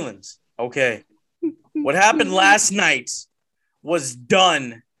feelings. Okay. What happened last night was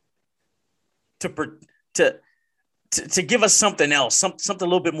done to give us something else, something a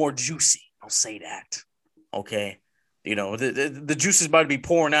little bit more juicy. I'll say that. Okay. The juice is about to be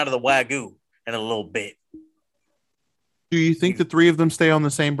pouring out of the Wagyu in a little bit. Do you think the three of them stay on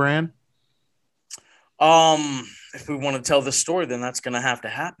the same brand? If we want to tell the story, then that's going to have to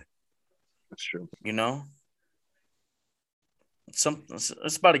happen. That's true. It's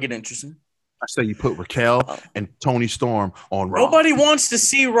about to get interesting. I say you put Raquel and Toni Storm on Raw. Nobody wants to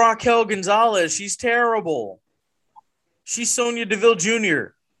see Raquel Gonzalez. She's terrible. She's Sonya Deville Jr.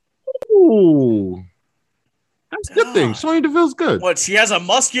 Ooh. That's a good thing. Sonya Deville's good. What? She has a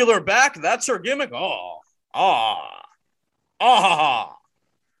muscular back? That's her gimmick? Oh, I've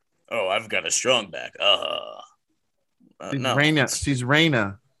got a strong back. No. Reina. She's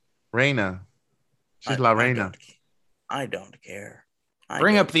Reina. She's La Reina. I don't care.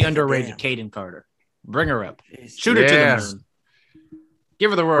 Bring up the underrated Kaden Carter. Bring her up. Shoot her to the moon. Give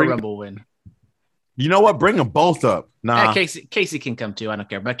her the Royal Rumble win. You know what? Bring them both up. Nah. Casey can come too. I don't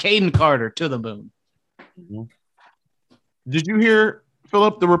care. But Kaden Carter to the moon. Did you hear,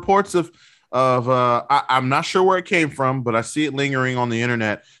 Philip, the reports of I'm not sure where it came from, but I see it lingering on the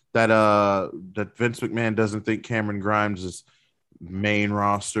internet that Vince McMahon doesn't think Cameron Grimes is main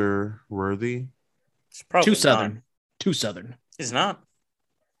roster worthy. It's probably too southern. Too southern. He's not.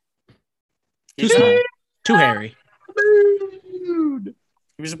 Too small. Too hairy. Dude.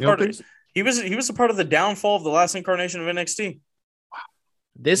 He was a part of. He was a part of the downfall of the last incarnation of NXT.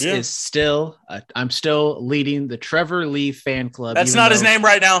 This Yeah. is still, I'm still leading the Trevor Lee fan club. That's even not his though name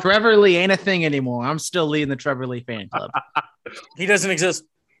right now. Trevor Lee ain't a thing anymore. I'm still leading the Trevor Lee fan club. He doesn't exist.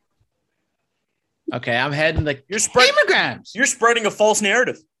 Okay, I'm heading the You're spreading. Demograms. You're spreading a false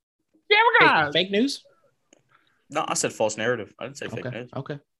narrative. Fake news? No, I said false narrative. I didn't say fake Okay. news.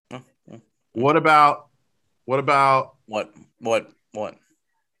 Okay. No. What about? What?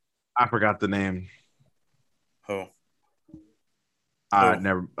 I forgot the name. Who?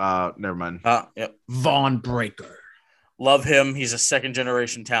 Never mind. Yep. Vaughn Breaker. Love him. He's a second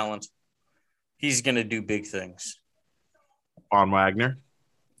generation talent. He's gonna do big things. Von Wagner.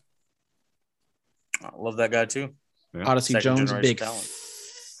 I love that guy too. Yeah. Odyssey Second Jones, generation big, talent.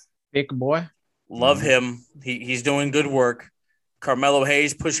 big boy. Love him. He's doing good work. Carmelo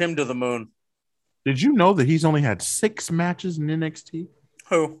Hayes, push him to the moon. Did you know that he's only had 6 matches in NXT?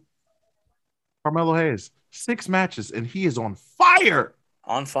 Who? Carmelo Hayes, 6 matches, and he is on fire.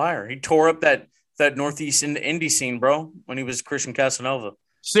 On fire. He tore up that Northeast indie scene, bro, when he was Christian Casanova.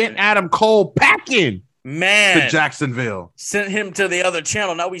 Sent Adam Cole packing Man. to Jacksonville. Sent him to the other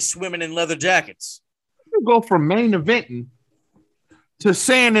channel. Now he's swimming in leather jackets. You go from main eventing to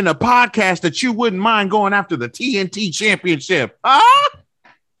saying in a podcast that you wouldn't mind going after the TNT championship.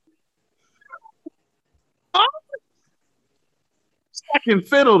 Second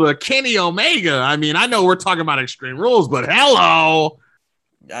fiddle to Kenny Omega. I mean, I know we're talking about Extreme Rules, but hello.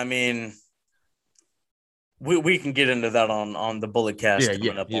 I mean, we can get into that on the Bullet Cast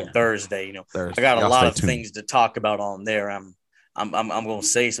coming up on Thursday. You know, Thursday. I got a Y'all lot stay of tuned. things to talk about on there. I'm going to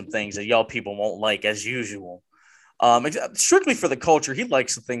say some things that y'all people won't like as usual. Strictly for the culture, he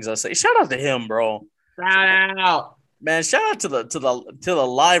likes the things I say. Shout out to him, bro. Shout out. Man, shout out to the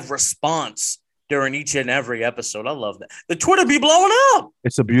live response during each and every episode. I love that. The Twitter be blowing up.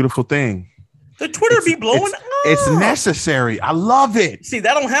 It's a beautiful thing. The Twitter be blowing up. It's necessary. I love it. See,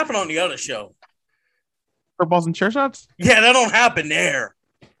 that don't happen on the other show. Footballs and chair shots? Yeah, that don't happen there.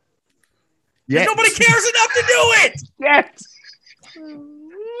 Yes. Nobody cares enough to do it. Yes.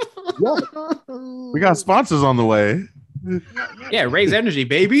 We got sponsors on the way. Yeah, Raise Energy,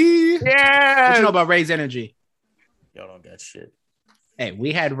 baby. What Yeah. you know about Raise Energy? Y'all don't got shit. Hey,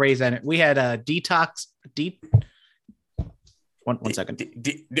 we had Raise Energy. We had a detox. One second.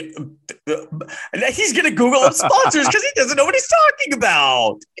 He's gonna Google up sponsors because he doesn't know what he's talking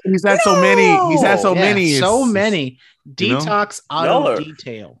about. He's had so many. He's had so Yeah, many. so It's- many. you know? Detox Y'all Auto are-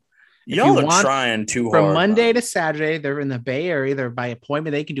 Detail. Y'all you are want trying too hard. From Monday man. to Saturday, they're in the Bay Area. They're by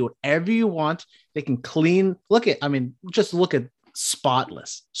appointment. They can do whatever you want. They can clean. Just look at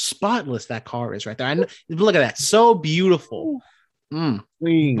spotless that car is right there. I know, look at that. So beautiful. Clean.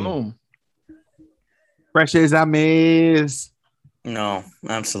 Boom. Fresh as I miss. No,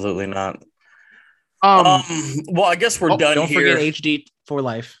 absolutely not. Um, Well, I guess we're done Don't here. forget HD for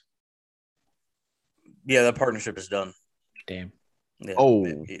life. Yeah, that partnership is done. Damn. Yeah. Oh.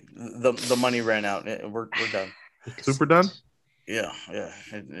 The money ran out. We're done. super done. Yeah.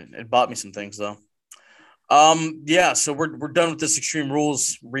 It bought me some things though. Yeah. So we're done with this Extreme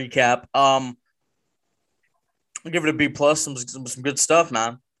Rules recap. I'll give it a B plus. Some good stuff,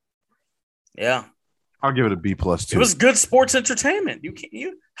 man. Yeah. I'll give it a B plus too. It was good sports entertainment.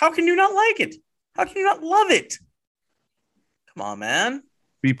 How can you not like it? How can you not love it? Come on, man.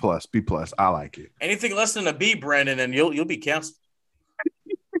 B plus. B plus. I like it. Anything less than a B, Brandon, and you'll be canceled.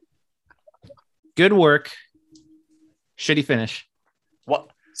 Good work. Shitty finish. What?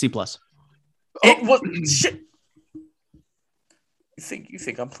 C plus. It was shit. You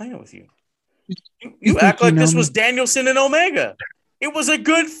think I'm playing with you? You think act you like this know was me? Danielson and Omega. It was a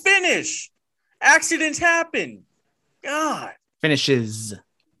good finish. Accidents happen. God. Finishes.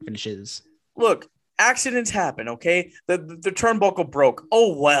 Look, accidents happen, okay? The turnbuckle broke.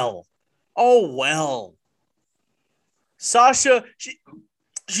 Oh well. Sasha,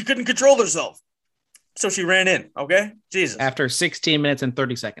 she couldn't control herself. So she ran in, okay? Jesus. After 16 minutes and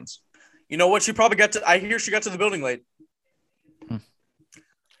 30 seconds. You know what? I hear she got to the building late.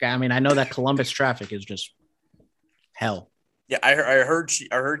 I mean, I know that Columbus traffic is just hell. Yeah, I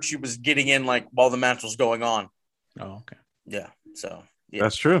heard she was getting in like while the match was going on. Oh, okay. Yeah. So yeah.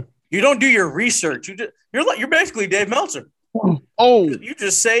 That's true. You don't do your research. You're basically Dave Meltzer. Oh, You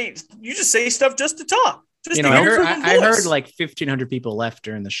just say stuff just to talk. Just You to know, hear from the I voice. heard like 1,500 people left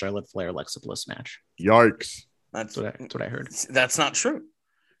during the Charlotte Flair Alexa Bliss match. yikes! that's That's what I heard. That's not true.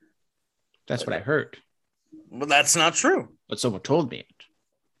 That's what I heard. Well, that's not true. But someone told me it.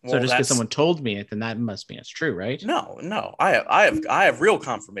 So Well, just that's- because someone told me it, then that must mean it's true, right? No. I have real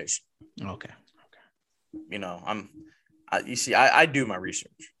confirmation. Okay. You know, I do my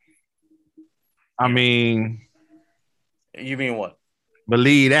research. I mean, You mean what?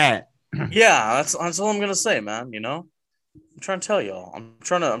 Believe that. Yeah, that's all I'm gonna say, man. You know, I'm trying to tell y'all. I'm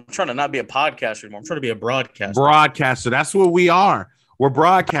trying to not be a podcaster anymore. I'm trying to be a broadcaster. Broadcaster. That's what we are. We're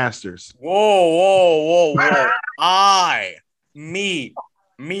broadcasters. Whoa. Me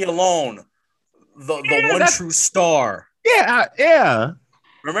alone. The one true star. Yeah.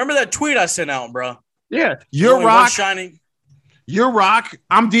 Remember that tweet I sent out, bro? Yeah. You're Rock. Shining. You're Rock.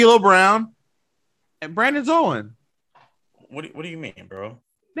 I'm D'Lo Brown. And Brandon's Owen. What do you mean, bro?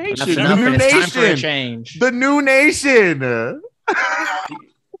 Nation. The new Time for a nation. change. The new nation. Do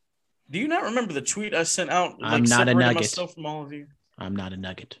you not remember the tweet I sent out? I'm not a nugget. Myself from all of you. I'm not a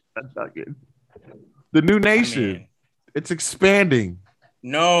nugget. That's not good. The new nation. It's expanding.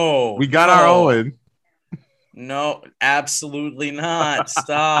 No. We got our Owen. No, absolutely not.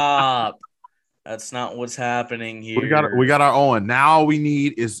 Stop. That's not what's happening here. We got our Owen. Now all we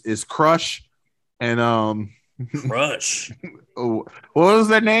need is Crush and Crush. what was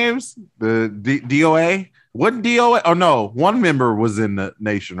their names? The DOA? Wasn't DOA? Oh no, one member was in the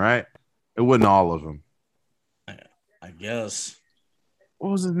nation, right? It wasn't all of them. I guess.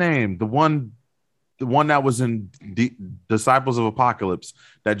 What was his name? The one that was in Disciples of Apocalypse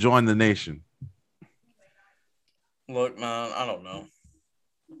that joined the nation. Look, man, I don't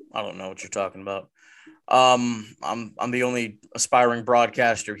know what you're talking about. I'm the only aspiring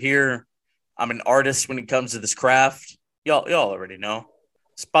broadcaster here. I'm an artist when it comes to this craft. Y'all already know.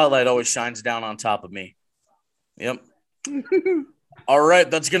 Spotlight always shines down on top of me. Yep. All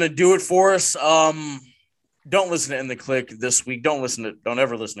right, that's gonna do it for us. Don't listen to In the Click this week. Don't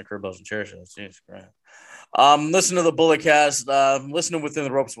ever listen to Curveballs and Chair Shows. Jesus Christ. Listen to the Bulletcast. Listen to Within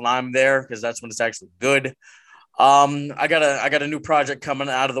the Ropes when I'm there, because that's when it's actually good. I got a new project coming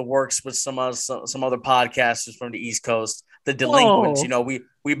out of the works with some other podcasters from the East Coast, the Delinquents. Whoa. You know,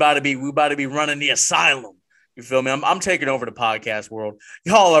 we about to be running the asylum. You feel me? I'm taking over the podcast world.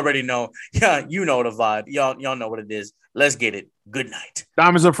 Y'all already know. Yeah, you know the vibe. Y'all know what it is. Let's get it. Good night.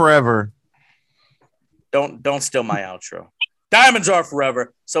 Diamonds are forever. Don't steal my outro. Diamonds are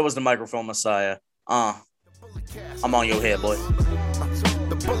forever. So is the Microphone Messiah. I'm on your head, boy.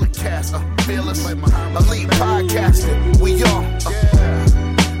 The Bulletcast, fearless, elite podcasting. We are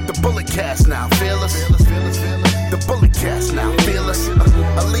the Bulletcast now, fearless.